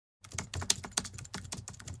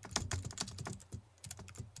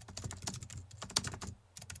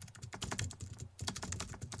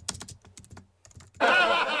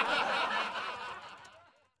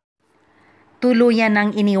Tuluyan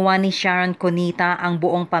ng iniwan ni Sharon Cuneta ang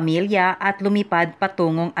buong pamilya at lumipad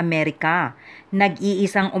patungong Amerika.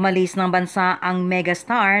 Nag-iisang umalis ng bansa ang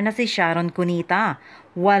megastar na si Sharon Cuneta.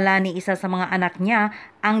 Wala ni isa sa mga anak niya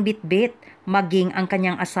ang bitbit, maging ang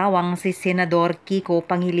kanyang asawang si Senador Kiko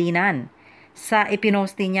Pangilinan. Sa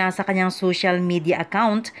ipinosti niya sa kanyang social media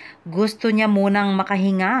account, gusto niya munang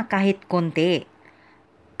makahinga kahit konti.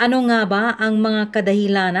 Ano nga ba ang mga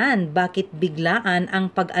kadahilanan bakit biglaan ang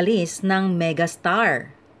pag-alis ng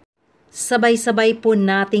megastar? Sabay-sabay po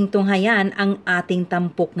nating tunghayan ang ating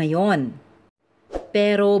tampok ngayon.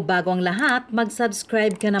 Pero bago ang lahat,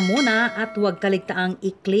 mag-subscribe ka na muna at huwag kaligtaang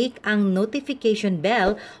i-click ang notification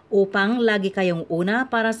bell upang lagi kayong una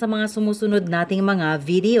para sa mga sumusunod nating mga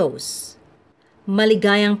videos.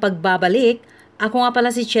 Maligayang pagbabalik, ako nga pala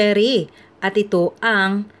si Cherry at ito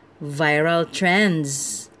ang Viral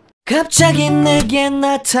Trends. 갑자기 내게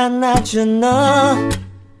나타나준 너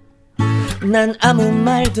난 아무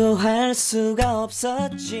말도 할 수가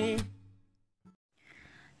없었지.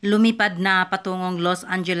 Lumipad na patungong Los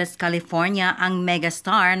Angeles, California ang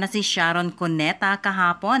megastar na si Sharon Cuneta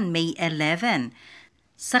kahapon, May 11.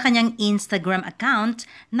 Sa kanyang Instagram account,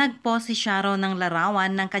 nagpost si Sharon ng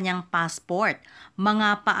larawan ng kanyang passport,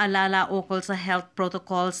 mga paalala ukol sa health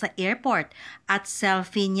protocol sa airport at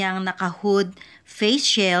selfie niyang naka-hood, face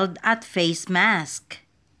shield at face mask.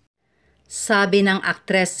 Sabi ng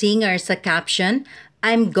actress-singer sa caption,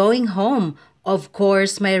 "I'm going home. Of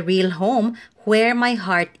course, my real home, where my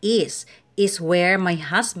heart is where my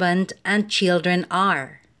husband and children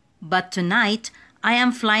are. But tonight, I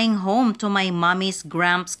am flying home to my mommy's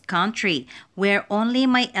Gramps country, where only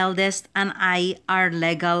my eldest and I are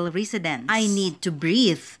legal residents. I need to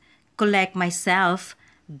breathe, collect myself,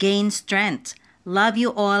 gain strength. Love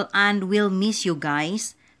you all and will miss you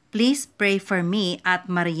guys. Please pray for me at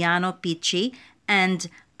Mariano Pichi and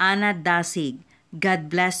Ana Dasig.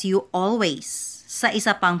 God bless you always." Sa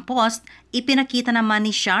isa pang post, ipinakita naman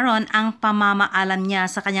ni Sharon ang pamamaalam niya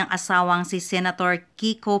sa kanyang asawang si Senator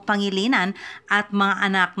Kiko Pangilinan at mga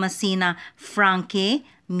anak na sina Frankie,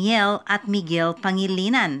 Miel at Miguel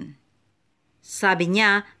Pangilinan. Sabi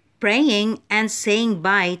niya, "Praying and saying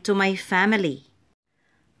bye to my family."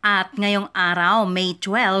 At ngayong araw, May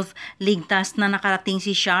 12, ligtas na nakarating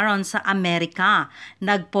si Sharon sa Amerika.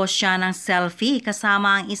 Nagpost siya ng selfie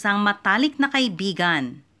kasama ang isang matalik na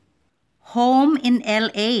kaibigan. "Home in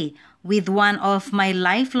LA with one of my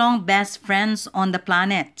lifelong best friends on the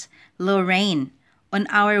planet, Lorraine, on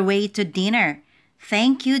our way to dinner.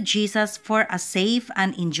 Thank you, Jesus, for a safe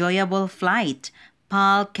and enjoyable flight.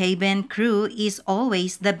 Paul cabin crew is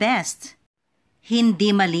always the best."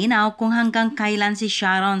 Hindi malinaw kung hanggang kailan si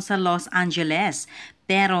Sharon sa Los Angeles,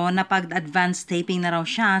 pero napag-advance taping na raw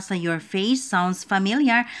siya sa Your Face Sounds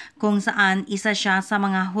Familiar kung saan isa siya sa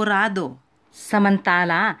mga hurado.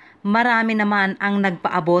 Samantala, marami naman ang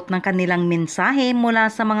nagpaabot ng kanilang mensahe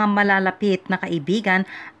mula sa mga malalapit na kaibigan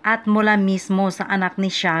at mula mismo sa anak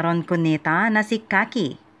ni Sharon Cuneta na si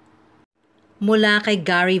Kaki. Mula kay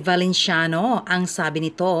Gary Valenciano, ang sabi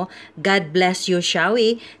nito, "God bless you,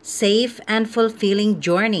 Shawi, safe and fulfilling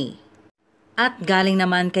journey." At galing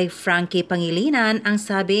naman kay Frankie Pangilinan, ang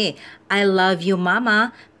sabi, "I love you,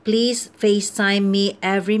 Mama. Please FaceTime me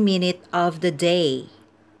every minute of the day."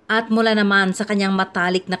 At mula naman sa kanyang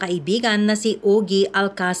matalik na kaibigan na si Ogie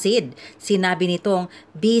Alcacid, sinabi nitong,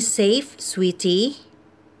 "Be safe, sweetie."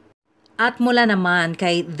 At mula naman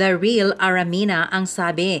kay The Real Aramina, ang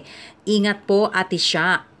sabi, "Ingat po, Ate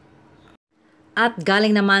Sha." At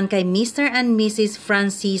galing naman kay Mr. and Mrs.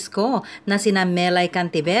 Francisco na sina Melay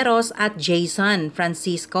Cantiveros at Jason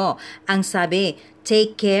Francisco, ang sabi,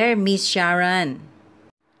 "Take care, Miss Sharon."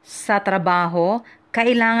 Sa trabaho,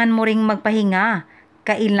 kailangan mo ring magpahinga.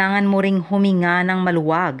 Kailangan mo ring huminga ng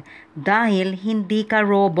maluwag dahil hindi ka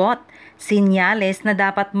robot. Sinyales na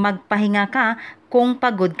dapat magpahinga ka kung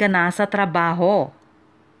pagod ka na sa trabaho.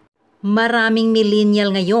 Maraming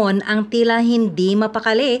millennial ngayon ang tila hindi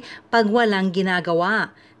mapakali pag walang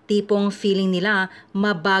ginagawa. Tipong feeling nila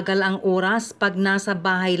mabagal ang oras pag nasa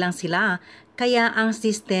bahay lang sila. Kaya ang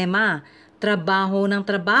sistema, trabaho ng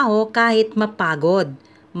trabaho kahit mapagod.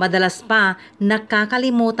 Madalas pa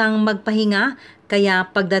nakakalimutang magpahinga, kaya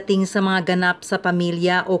pagdating sa mga ganap sa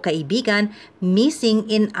pamilya o kaibigan, missing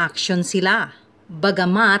in action sila.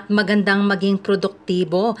 Bagamat magandang maging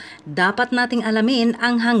produktibo, dapat nating alamin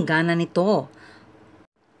ang hangganan nito.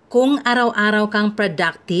 Kung araw-araw kang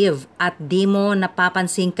productive at di mo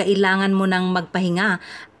napapansing kailangan mo nang magpahinga,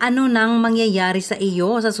 ano nang mangyayari sa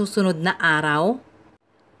iyo sa susunod na araw?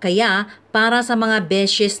 Kaya para sa mga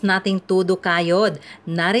beshes nating tudo kayod,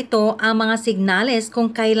 narito ang mga signales kung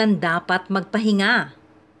kailan dapat magpahinga.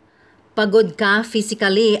 Pagod ka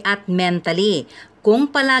physically at mentally.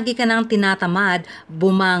 Kung palagi ka nang tinatamad,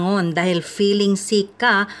 bumangon dahil feeling sick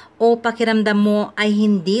ka o pakiramdam mo ay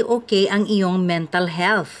hindi okay ang iyong mental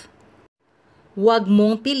health. Huwag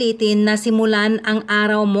mong pilitin na simulan ang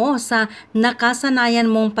araw mo sa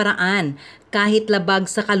nakasanayan mong paraan. Kahit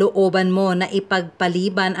labag sa kalooban mo na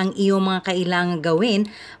ipagpaliban ang iyong mga kailangang gawin,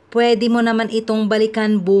 pwede mo naman itong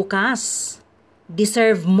balikan bukas.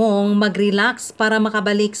 Deserve mong mag-relax para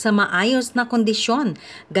makabalik sa maayos na kondisyon.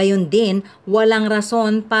 Gayon din, walang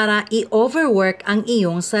rason para i-overwork ang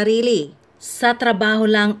iyong sarili. Sa trabaho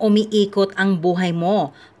lang umiikot ang buhay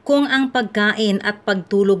mo. Kung ang pagkain at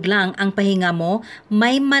pagtulog lang ang pahinga mo,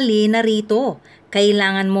 may mali na rito.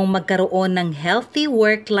 Kailangan mong magkaroon ng healthy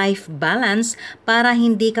work-life balance para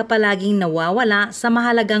hindi ka palaging nawawala sa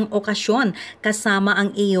mahalagang okasyon kasama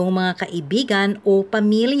ang iyong mga kaibigan o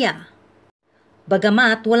pamilya.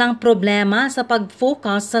 Bagamat walang problema sa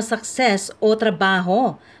pag-focus sa success o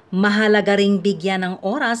trabaho, mahalaga ring bigyan ng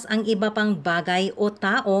oras ang iba pang bagay o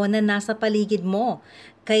tao na nasa paligid mo.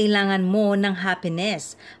 Kailangan mo ng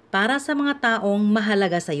happiness para sa mga taong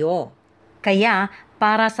mahalaga sa iyo. Kaya,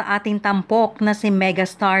 para sa ating tampok na si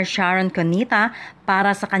megastar Sharon Cuneta,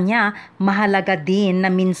 para sa kanya, mahalaga din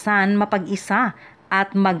na minsan mapag-isa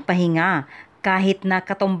at magpahinga kahit na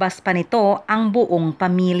katumbas pa nito ang buong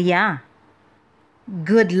pamilya.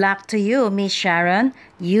 Good luck to you, Miss Sharon.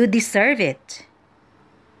 You deserve it.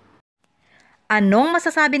 Anong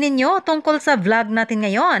masasabi ninyo tungkol sa vlog natin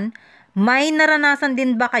ngayon? May naranasan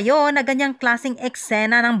din ba kayo na ganyang klaseng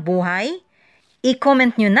eksena ng buhay?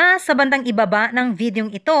 I-comment nyo na sa bandang ibaba ng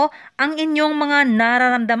videong ito ang inyong mga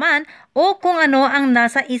nararamdaman o kung ano ang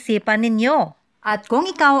nasa isipan ninyo. At kung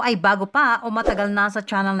ikaw ay bago pa o matagal na sa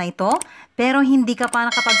channel na ito, pero hindi ka pa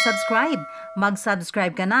nakapag-subscribe,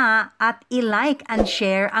 mag-subscribe ka na at i-like and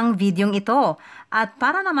share ang videong ito. At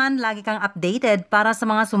para naman lagi kang updated para sa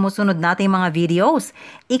mga sumusunod nating mga videos,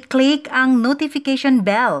 i-click ang notification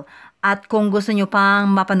bell. At kung gusto nyo pang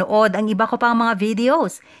mapanood ang iba ko pang mga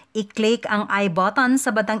videos, i-click ang I button sa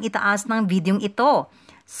bandang itaas ng videong ito.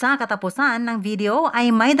 Sa katapusan ng video ay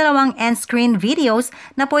may 2 end screen videos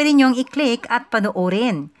na pwede nyong i-click at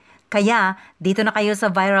panoorin. Kaya, dito na kayo sa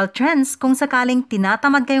viral trends kung sakaling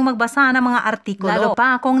tinatamad kayong magbasa ng mga artikulo. Lalo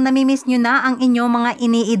pa kung namimiss nyo na ang inyong mga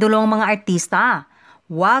iniidolong mga artista.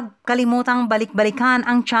 Huwag kalimutang balik-balikan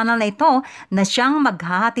ang channel na ito na siyang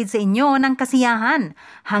maghahatid sa inyo ng kasiyahan.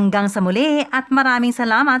 Hanggang sa muli at maraming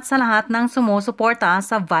salamat sa lahat ng sumusuporta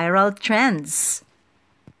sa viral trends.